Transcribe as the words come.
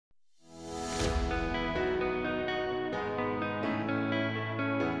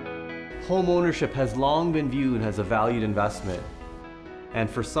Home ownership has long been viewed as a valued investment, and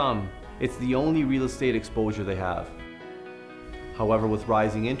for some, it's the only real estate exposure they have. However, with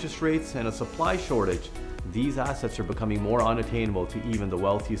rising interest rates and a supply shortage, these assets are becoming more unattainable to even the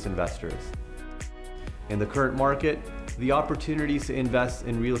wealthiest investors. In the current market, the opportunities to invest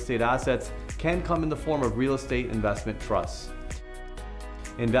in real estate assets can come in the form of real estate investment trusts.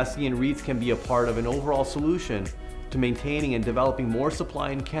 Investing in REITs can be a part of an overall solution to maintaining and developing more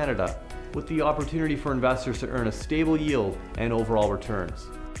supply in Canada, with the opportunity for investors to earn a stable yield and overall returns.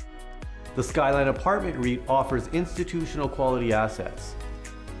 The Skyline Apartment REIT offers institutional quality assets.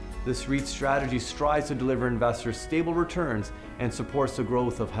 This REIT strategy strives to deliver investors stable returns and supports the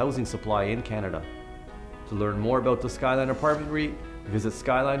growth of housing supply in Canada. To learn more about the Skyline Apartment REIT, visit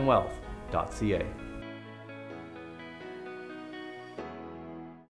skylinewealth.ca.